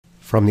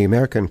From the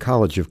American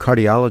College of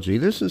Cardiology,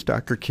 this is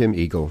Dr. Kim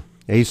Eagle,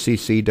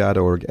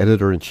 ACC.org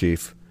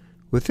Editor-in-Chief,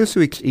 with this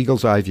week's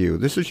Eagle's Eye View.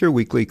 This is your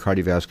weekly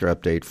cardiovascular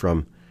update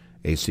from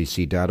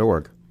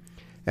ACC.org.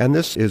 And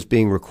this is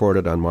being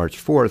recorded on March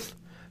 4th,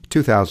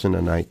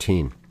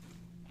 2019.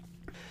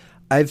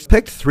 I've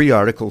picked 3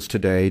 articles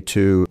today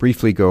to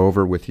briefly go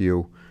over with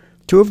you.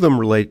 2 of them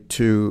relate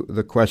to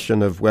the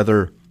question of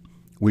whether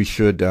we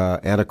should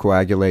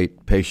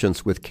anticoagulate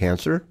patients with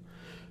cancer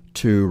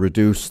to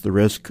reduce the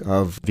risk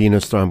of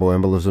venous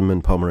thromboembolism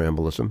and pulmonary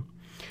embolism.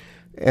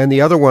 And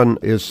the other one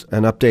is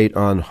an update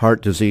on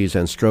heart disease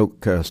and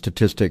stroke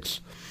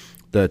statistics,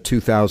 the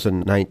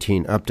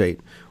 2019 update,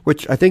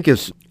 which I think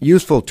is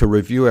useful to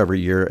review every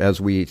year as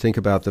we think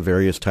about the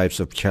various types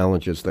of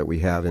challenges that we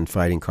have in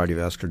fighting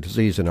cardiovascular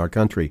disease in our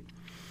country.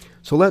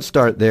 So let's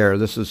start there.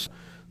 This is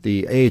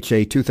the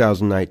AHA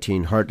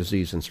 2019 Heart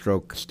Disease and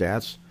Stroke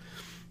Stats.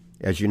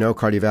 As you know,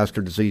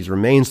 cardiovascular disease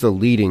remains the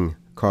leading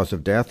cause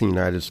of death in the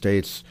United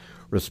States,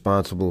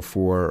 responsible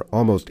for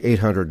almost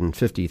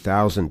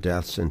 850,000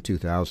 deaths in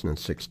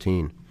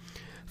 2016.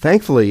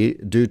 Thankfully,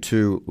 due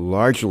to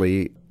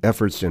largely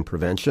efforts in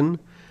prevention,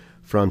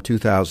 from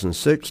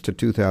 2006 to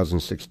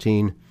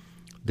 2016,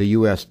 the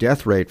U.S.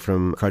 death rate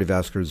from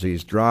cardiovascular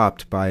disease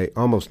dropped by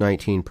almost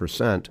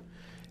 19%,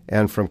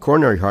 and from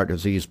coronary heart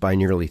disease by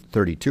nearly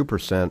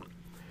 32%.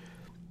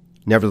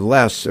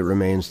 Nevertheless, it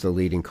remains the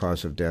leading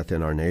cause of death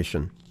in our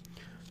nation.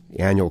 The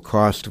annual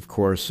cost, of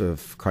course,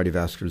 of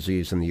cardiovascular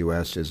disease in the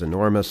U.S. is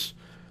enormous,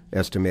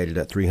 estimated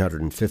at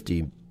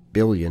 $350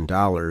 billion in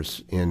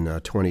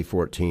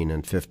 2014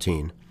 and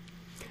 15.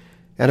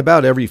 And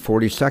about every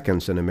 40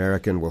 seconds, an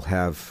American will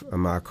have a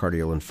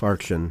myocardial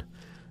infarction,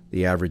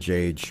 the average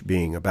age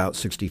being about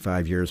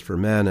 65 years for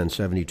men and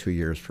 72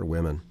 years for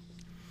women.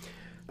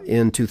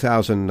 In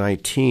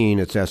 2019,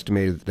 it's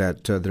estimated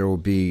that there will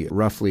be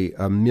roughly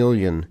 1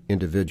 million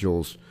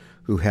individuals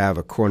who have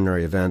a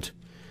coronary event,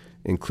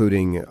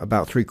 including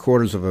about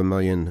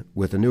 750,000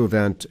 with a new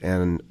event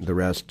and the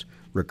rest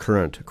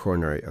recurrent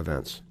coronary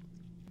events.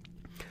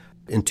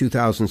 In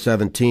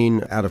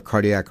 2017, out of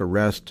cardiac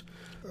arrest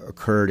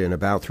occurred in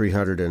about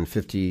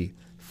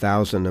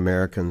 350,000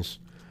 Americans.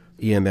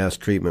 EMS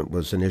treatment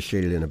was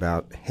initiated in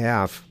about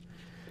half,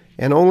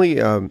 and only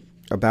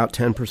about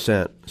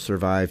 10%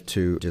 survived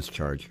to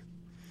discharge.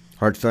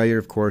 Heart failure,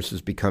 of course,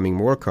 is becoming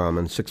more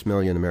common. 6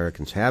 million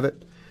Americans have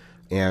it,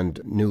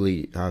 and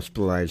newly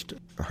hospitalized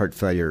heart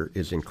failure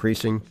is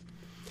increasing.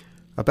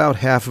 About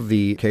half of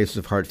the cases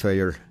of heart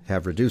failure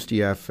have reduced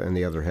EF and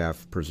the other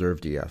half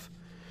preserved EF.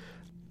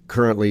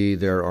 Currently,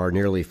 there are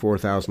nearly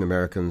 4,000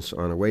 Americans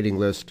on a waiting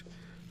list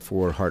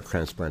for heart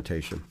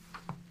transplantation.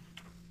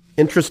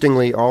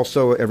 Interestingly,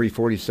 also, every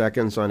 40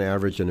 seconds on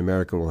average, an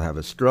American will have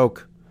a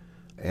stroke,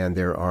 and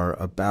there are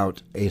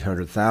about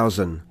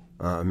 800,000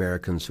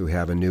 Americans who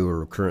have a new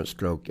or recurrent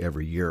stroke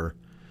every year.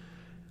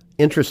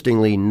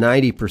 Interestingly,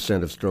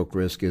 90% of stroke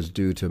risk is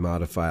due to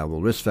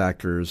modifiable risk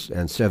factors,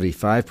 and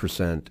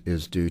 75%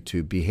 is due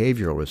to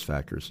behavioral risk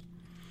factors.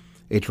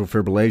 Atrial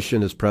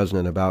fibrillation is present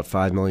in about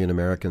 5 million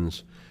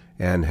Americans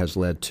and has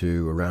led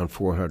to around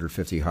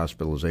 450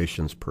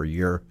 hospitalizations per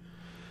year.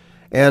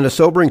 And a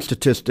sobering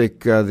statistic,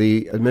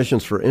 the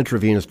admissions for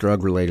intravenous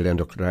drug-related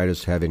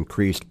endocarditis have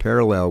increased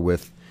parallel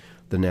with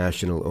the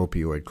national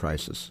opioid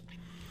crisis.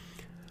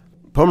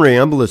 Pulmonary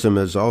embolism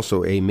is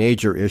also a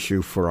major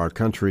issue for our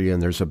country, and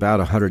there's about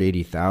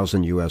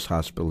 180,000 U.S.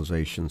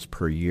 hospitalizations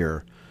per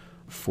year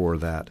for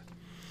that.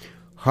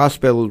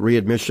 Hospital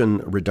readmission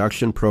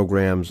reduction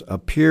programs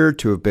appear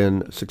to have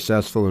been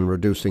successful in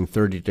reducing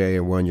 30-day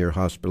and 1-year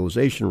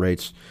hospitalization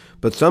rates,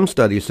 but some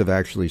studies have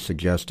actually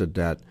suggested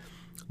that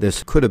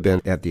this could have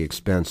been at the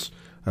expense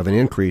of an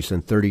increase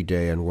in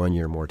 30-day and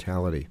 1-year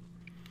mortality.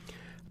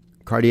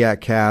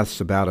 Cardiac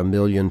caths, about 1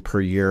 million per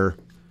year.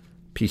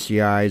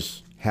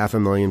 PCIs,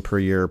 500,000 per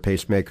year.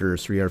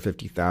 Pacemakers,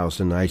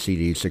 350,000.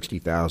 ICDs,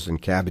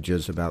 60,000.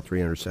 CABGs, about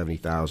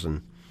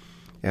 370,000.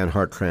 And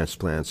heart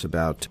transplants,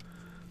 about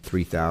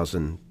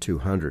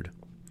 3,200.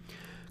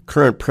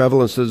 Current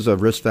prevalences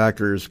of risk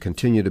factors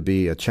continue to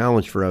be a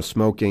challenge for us.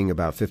 Smoking,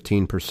 about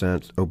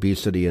 15%.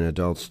 Obesity in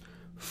adults,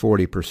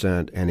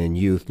 40%. And in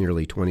youth,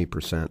 nearly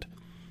 20%.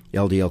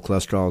 LDL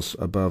cholesterol's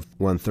above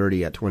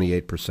 130 at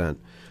 28%.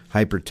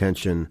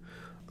 Hypertension,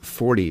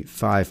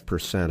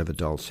 45% of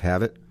adults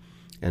have it,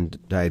 and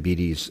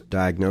diabetes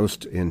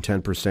diagnosed in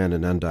 10%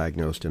 and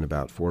undiagnosed in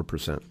about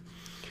 4%.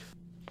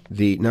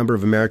 The number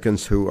of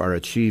Americans who are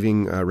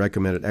achieving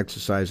recommended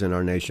exercise in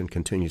our nation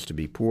continues to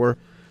be poor,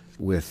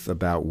 with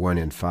about 1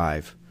 in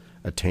 5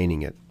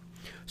 attaining it.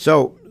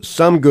 So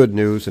some good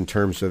news in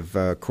terms of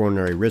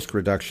coronary risk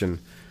reduction,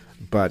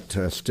 but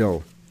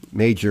still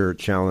major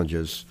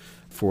challenges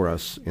for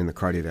us in the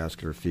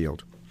cardiovascular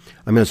field.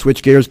 I'm going to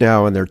switch gears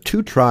now, and there are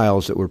 2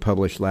 trials that were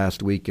published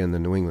last week in the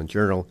New England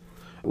Journal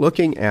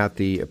looking at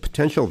the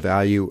potential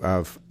value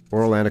of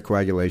oral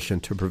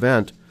anticoagulation to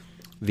prevent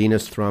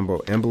venous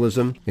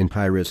thromboembolism in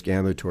high-risk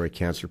ambulatory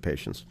cancer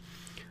patients.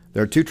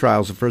 There are 2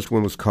 trials. The first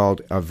one was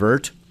called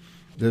AVERT.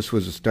 This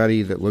was a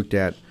study that looked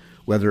at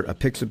whether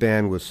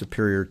apixaban was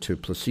superior to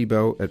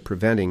placebo at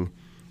preventing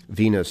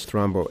venous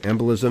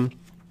thromboembolism.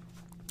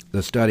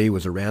 The study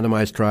was a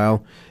randomized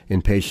trial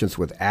in patients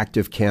with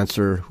active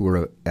cancer who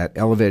were at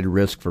elevated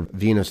risk for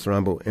venous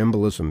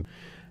thromboembolism,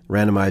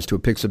 randomized to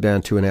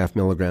apixaban 2.5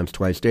 milligrams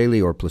twice daily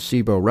or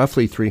placebo,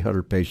 roughly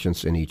 300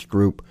 patients in each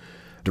group.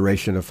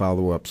 Duration of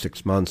follow-up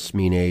 6 months,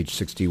 mean age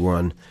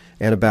 61,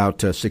 and about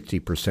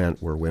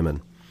 60% were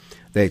women.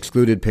 They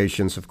excluded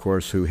patients, of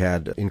course, who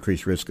had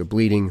increased risk of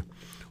bleeding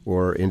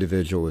or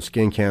individual with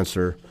skin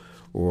cancer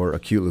or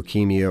acute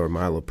leukemia or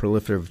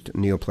myeloproliferative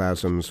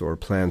neoplasms or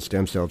planned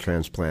stem cell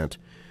transplant,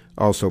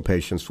 also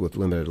patients with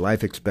limited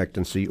life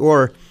expectancy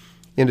or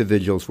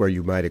individuals where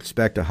you might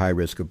expect a high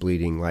risk of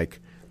bleeding like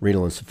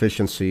renal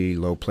insufficiency,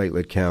 low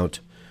platelet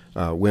count,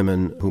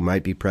 women who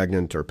might be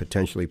pregnant or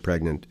potentially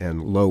pregnant,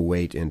 and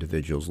low-weight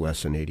individuals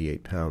less than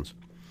 88 pounds.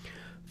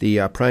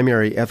 The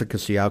primary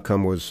efficacy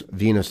outcome was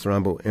venous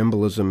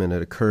thromboembolism, and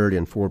it occurred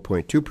in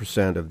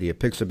 4.2% of the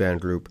apixaban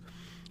group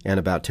and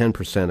about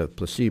 10% of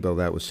placebo.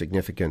 That was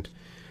significant.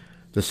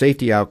 The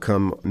safety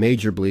outcome,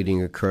 major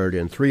bleeding, occurred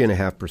in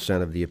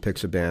 3.5% of the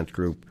apixaban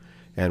group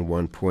and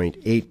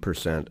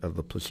 1.8% of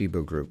the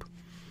placebo group.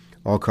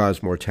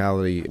 All-cause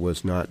mortality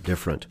was not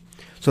different.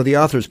 So the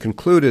authors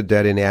concluded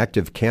that in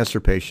active cancer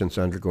patients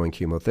undergoing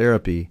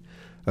chemotherapy,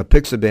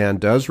 apixaban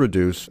does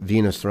reduce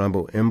venous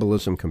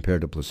thromboembolism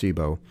compared to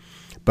placebo,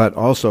 but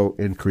also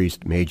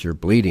increased major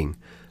bleeding,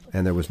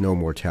 and there was no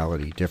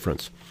mortality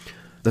difference.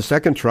 The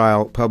second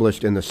trial,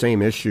 published in the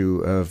same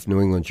issue of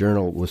New England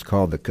Journal, was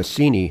called the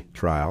Cassini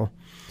trial,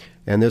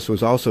 and this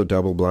was also a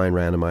double-blind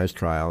randomized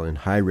trial in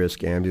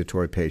high-risk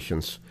ambulatory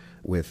patients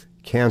with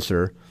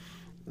cancer.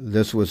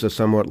 This was a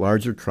somewhat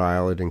larger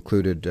trial. It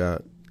included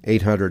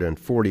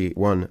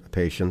 841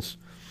 patients.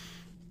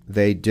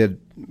 They did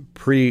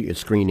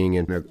pre-screening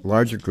in a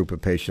larger group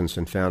of patients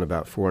and found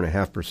about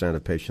 4.5%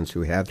 of patients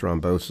who had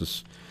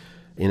thrombosis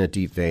in a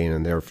deep vein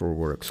and therefore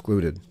were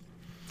excluded.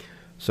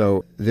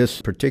 So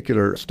this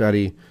particular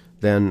study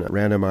then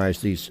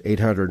randomized these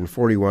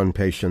 841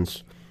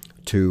 patients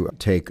to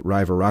take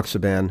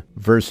rivaroxaban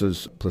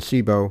versus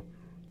placebo.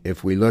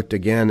 If we looked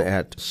again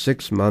at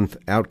 6-month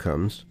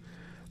outcomes,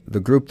 the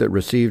group that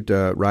received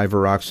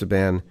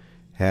rivaroxaban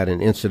had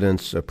an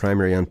incidence, a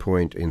primary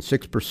endpoint, in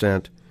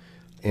 6%,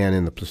 and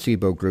in the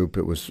placebo group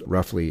it was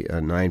roughly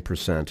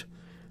 9%.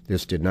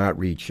 This did not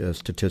reach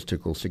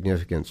statistical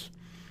significance.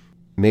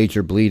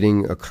 Major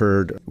bleeding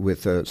occurred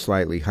with a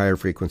slightly higher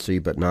frequency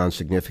but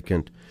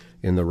non-significant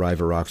in the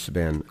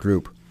rivaroxaban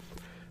group.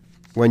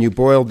 When you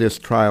boiled this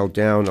trial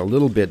down a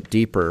little bit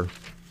deeper,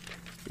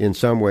 in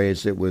some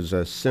ways it was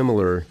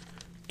similar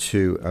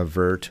to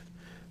AVERT.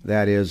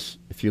 That is,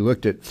 if you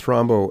looked at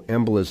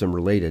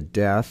thromboembolism-related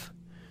death,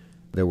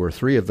 there were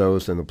 3 of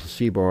those in the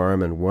placebo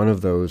arm and 1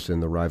 of those in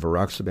the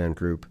rivaroxaban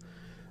group.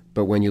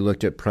 But when you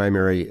looked at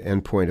primary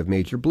endpoint of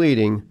major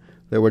bleeding,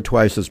 there were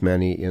twice as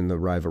many in the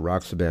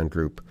rivaroxaban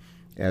group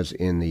as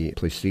in the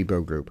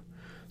placebo group.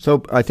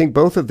 So I think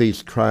both of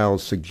these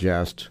trials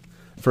suggest,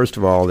 first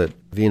of all, that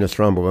venous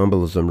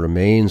thromboembolism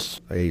remains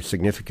a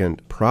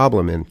significant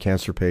problem in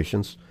cancer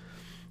patients,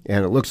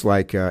 and it looks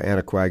like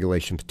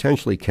anticoagulation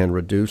potentially can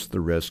reduce the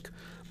risk,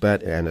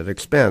 but at an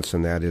expense,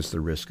 and that is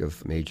the risk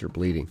of major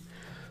bleeding.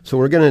 So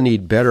we're going to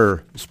need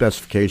better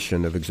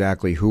specification of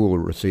exactly who will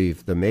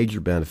receive the major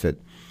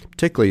benefit,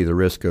 particularly the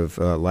risk of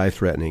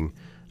life-threatening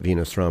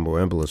venous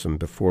thromboembolism,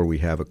 before we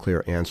have a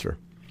clear answer.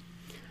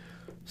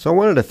 So I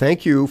wanted to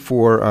thank you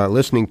for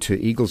listening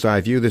to Eagle's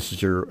Eye View. This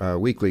is your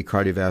weekly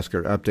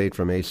cardiovascular update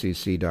from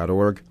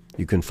acc.org.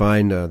 You can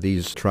find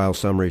these trial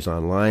summaries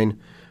online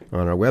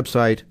on our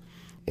website.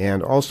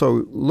 And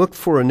also look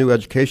for a new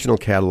educational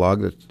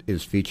catalog that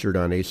is featured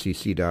on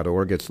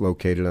acc.org. It's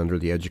located under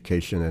the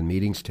Education and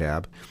Meetings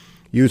tab.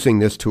 Using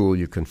this tool,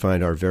 you can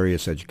find our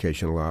various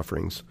educational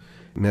offerings.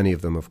 Many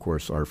of them, of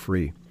course, are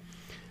free.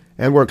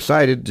 And we're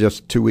excited.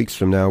 Just 2 weeks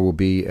from now, we'll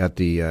be at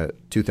the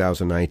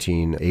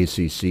 2019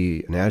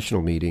 ACC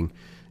National Meeting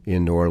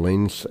in New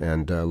Orleans,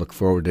 and look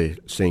forward to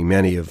seeing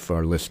many of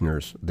our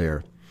listeners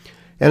there.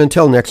 And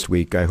until next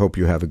week, I hope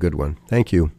you have a good one. Thank you.